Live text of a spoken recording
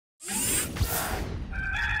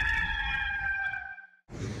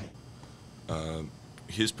Uh,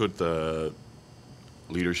 he's put the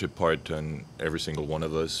leadership part on every single one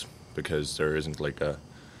of us because there isn't like a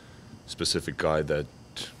specific guy that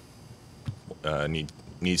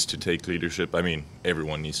needs to take leadership. I mean,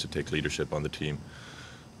 everyone needs to take leadership on the team,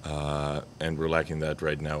 and we're lacking that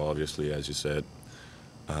right now, obviously, as you said.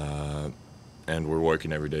 And we're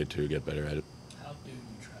working every day to get better at it. How do you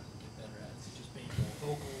try to get better at it? Is it just being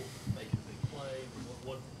more vocal, making a big play?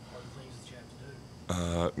 What are the things that you have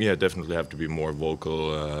to do? Yeah, definitely have to be more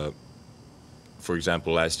vocal. For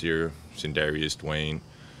example, last year, Sindarius, Dwayne,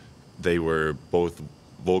 they were both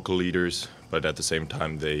vocal leaders, but at the same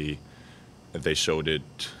time, they showed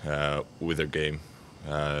it with their game.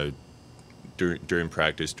 During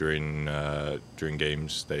practice, during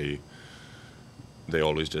games, they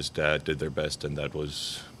always just did their best, and that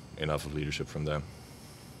was enough of leadership from them.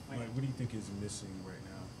 Mike, what do you think is missing right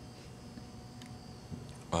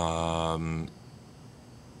now?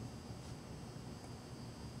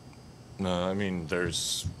 No, I mean,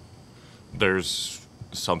 there's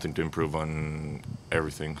something to improve on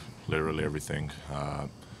everything, literally everything.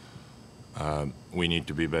 We need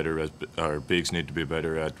to be better at our bigs need to be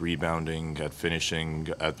better at rebounding, at finishing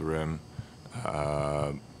at the rim.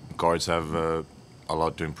 Guards have a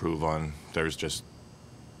lot to improve on. There's just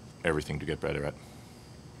everything to get better at.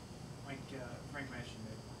 Like Frank mentioned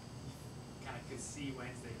that you kind of could see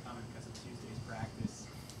Wednesday coming because of Tuesday's practice.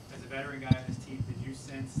 As a veteran guy on this team, did you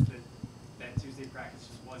sense that Tuesday practice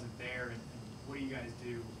just wasn't there? And what do you guys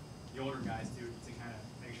do, the older guys do, to kind of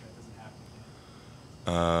make sure that doesn't happen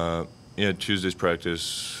again? Yeah, Tuesday's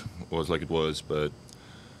practice was like it was, but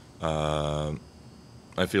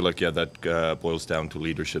I feel like, yeah, that boils down to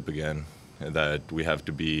leadership again, that we have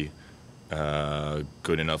to be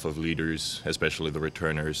good enough of leaders, especially the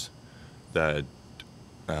returners, that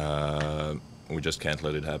we just can't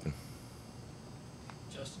let it happen.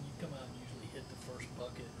 Justin, you come out and usually hit the first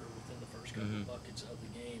bucket or within the first couple of buckets of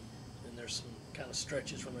the game, and there's some kind of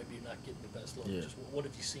stretches where maybe you're not getting the best look. Yeah. Just what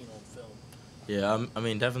have you seen on film? Yeah, I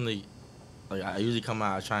mean, definitely. Like I usually come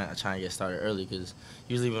out, I try and get started early because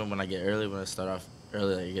usually when I get early, when I start off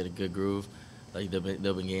early, like, I get a good groove. Like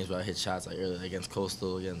there'll be games where I hit shots like early, like against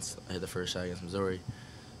Coastal, I hit the first shot against Missouri.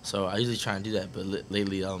 So I usually try and do that, but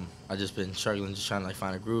lately I just been struggling, just trying to like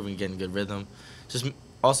find a groove and getting good rhythm. Just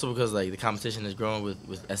also because like the competition is growing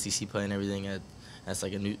with SEC play and everything. That's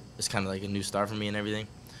like it's kind of like a new start for me and everything.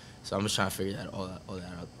 So I'm just trying to figure all that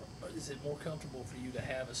out. Is it more comfortable for you to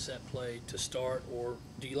have a set play to start, or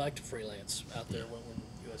do you like to freelance out there when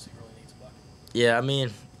USC really needs a bucket? Yeah, I mean,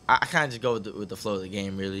 I kind of just go with the flow of the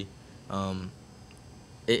game, really.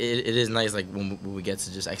 It is nice like when we get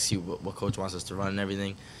to just execute what coach wants us to run and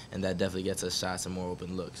everything, and that definitely gets us shots and more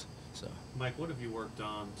open looks. So. Mike, what have you worked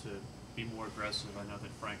on to be more aggressive? I know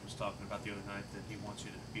that Frank was talking about the other night that he wants you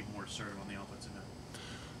to be more assertive on the offensive end.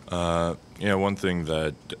 Yeah, one thing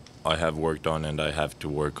that I have worked on and I have to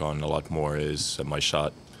work on a lot more is my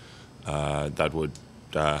shot. That would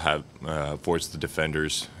have forced the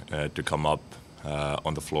defenders to come up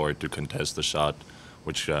on the floor to contest the shot,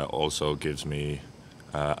 which also gives me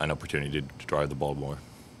an opportunity to drive the ball more.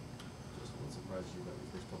 Just what surprised you about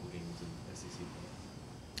your first couple games in SEC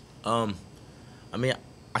play? I mean,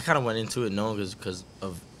 I kind of went into it knowing because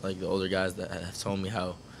of like the older guys that have told me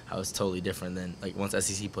how it's totally different than like once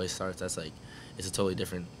SEC play starts. That's like it's a totally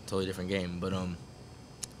different game. But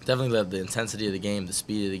definitely love the intensity of the game, the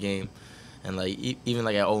speed of the game, and like even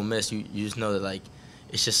like at Ole Miss, you just know that like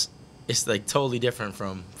it's like totally different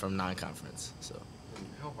from non-conference. So. And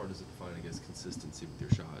how hard is it to find, I guess, consistency with your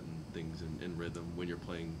shot and things and rhythm when you're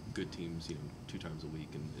playing good teams, 2 times a week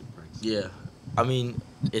in practice? Yeah, I mean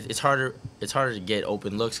it's harder to get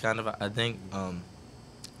open looks, kind of, I think.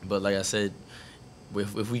 But like I said,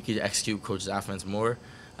 if we could execute coach's offense more,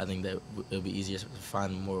 I think that it'll be easier to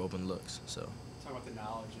find more open looks. So. Talk about the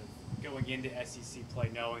knowledge of going into SEC play,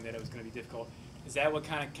 knowing that it was going to be difficult. Is that what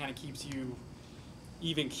kind of keeps you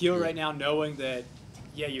even keel right now, knowing that,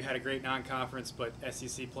 yeah, you had a great non-conference, but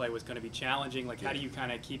SEC play was going to be challenging? Like, how do you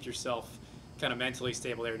kind of keep yourself kind of mentally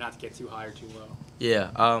stable there, not to get too high or too low?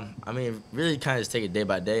 Yeah, I mean, really kind of just take it day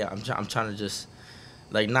by day. I'm trying to just,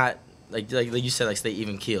 like, not. Like you said, like stay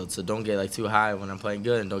even keeled. So don't get like too high when I'm playing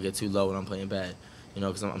good, and don't get too low when I'm playing bad.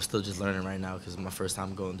 Because I'm still just learning right now because it's my first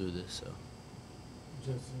time going through this. So.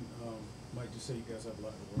 Justin, Mike just said you guys have a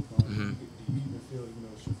lot to work on. Mm-hmm. Do you even feel,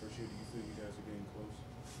 it's your first year, do you feel you guys are getting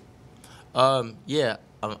close? Yeah,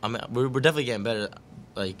 I mean, we're definitely getting better.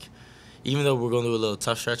 Like, even though we're going through a little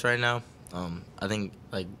tough stretch right now, I think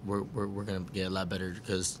like we're gonna get a lot better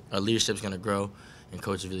because our leadership's gonna grow, and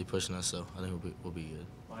coach is really pushing us. So I think we'll be good.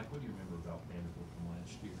 Mike, what do you remember about Vanderbilt from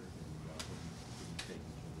last year, and what do you take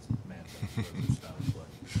from this matchups for their style of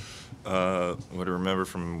play? What I remember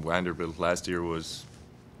from Vanderbilt last year was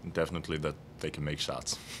definitely that they can make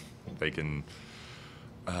shots. They can.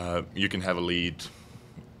 You can have a lead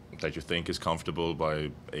that you think is comfortable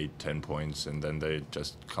by 8-10 points, and then they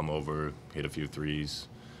just come over, hit a few threes,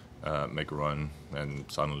 make a run, and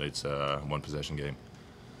suddenly it's a one-possession game.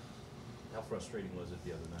 How frustrating was it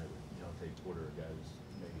the other night with Jontay Porter, a guy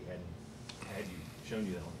who's maybe had you shown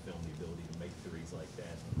you that on film, the ability to make threes like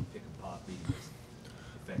that and pick a pop, being as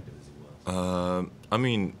effective as he was? I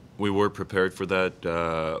mean, we were prepared for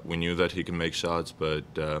that. We knew that he can make shots, but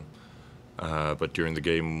during the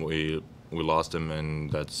game we lost him, and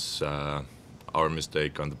that's our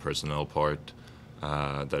mistake on the personnel part,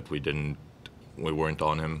 that we weren't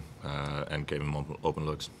on him and gave him open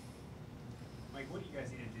looks. Mike, what do you guys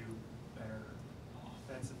need to do better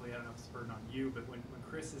offensively? I don't know if it's a burden on you, but when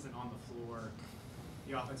Chris isn't on the floor,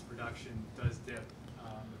 the offensive production does dip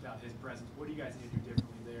without his presence. What do you guys need to do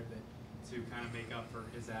differently there to kind of make up for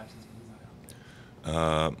his absence when he's not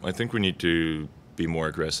out there? I think we need to be more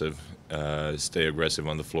aggressive, stay aggressive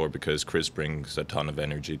on the floor, because Chris brings a ton of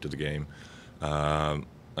energy to the game.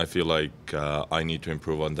 I feel like I need to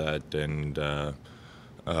improve on that, and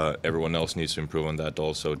everyone else needs to improve on that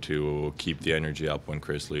also, to keep the energy up when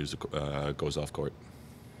Chris goes off court.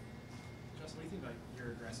 Justin, what do you think about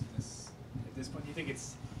your aggressiveness at this point? Do you think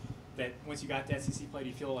it's that once you got to SEC play, do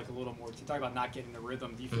you feel like a little more? You talk about not getting the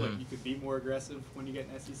rhythm. Do you feel like you could be more aggressive when you get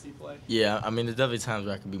in SEC play? Yeah, I mean, there's definitely times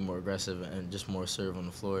where I could be more aggressive and just more assertive on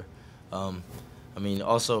the floor. I mean,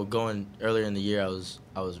 also going earlier in the year, I was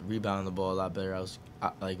rebounding the ball a lot better. I was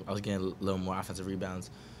getting a little more offensive rebounds.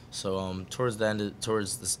 So towards the end, in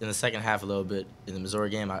the second half a little bit in the Missouri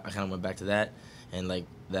game, I kind of went back to that, and like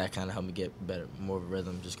that kind of helped me get better, more of a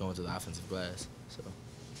rhythm, just going to the offensive glass. So.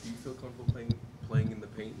 Do you feel comfortable playing in the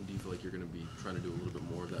paint, and do you feel like you're going to be trying to do a little bit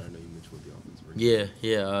more of that? I know you mentioned with the offense.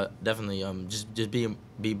 Yeah, definitely. Just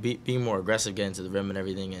being more aggressive, getting to the rim and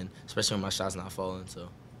everything, and especially when my shot's not falling. So.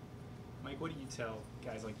 Mike, what do you tell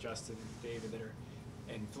guys like Justin and David that are,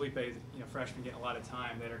 and Felipe, freshmen getting a lot of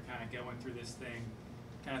time, that are kind of going through this thing,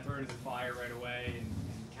 kind of thrown into the fire right away, and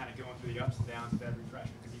kind of going through the ups and downs of every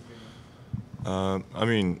freshman? Because you've been I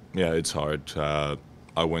mean, yeah, it's hard.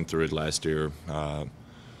 I went through it last year.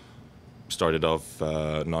 Started off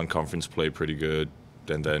non-conference play pretty good,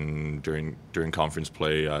 and then during conference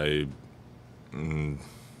play I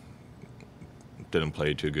didn't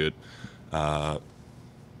play too good.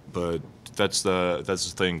 But that's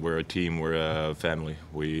the thing. We're a team. We're a family.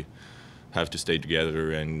 We have to stay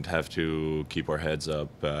together and have to keep our heads up.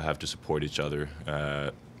 Have to support each other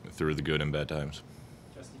through the good and bad times.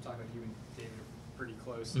 Justin, you talk about you and David are pretty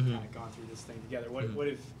close and kind of gone through this thing together. What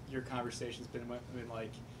have your conversations been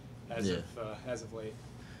like as of late?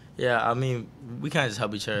 Yeah, I mean, we kind of just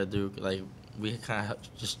help each other through. Like, we kind of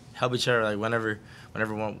just help each other. Like, whenever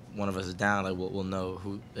one of us is down, like we'll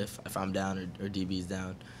know if I'm down or DB's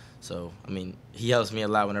down. So, I mean, he helps me a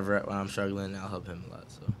lot when I'm struggling, and I'll help him a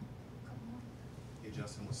lot. So. Hey,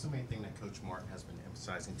 Justin, what's the main thing that Coach Martin has been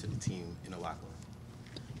emphasizing to the team in the locker room?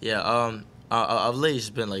 Yeah, of late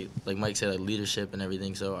it's been like Mike said, like leadership and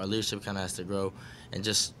everything. So our leadership kind of has to grow, and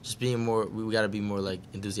just being more. We got to be more like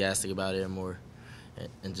enthusiastic about it,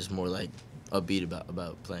 and just more like upbeat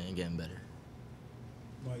about playing and getting better.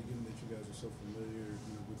 Mike, given that you guys are so familiar,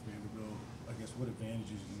 with Vanderbilt, I guess what advantages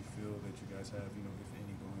do you feel that you guys have, if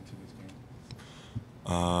any, going into this game?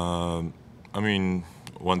 I mean,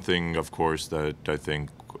 one thing, of course, that I think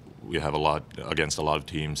we have a lot against a lot of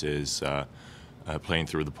teams is playing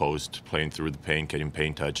through the post, playing through the paint, getting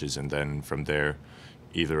paint touches, and then from there,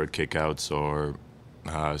 either at kickouts or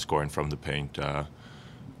scoring from the paint.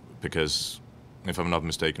 Because if I'm not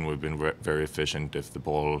mistaken, we've been very efficient if the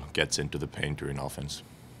ball gets into the paint during offense.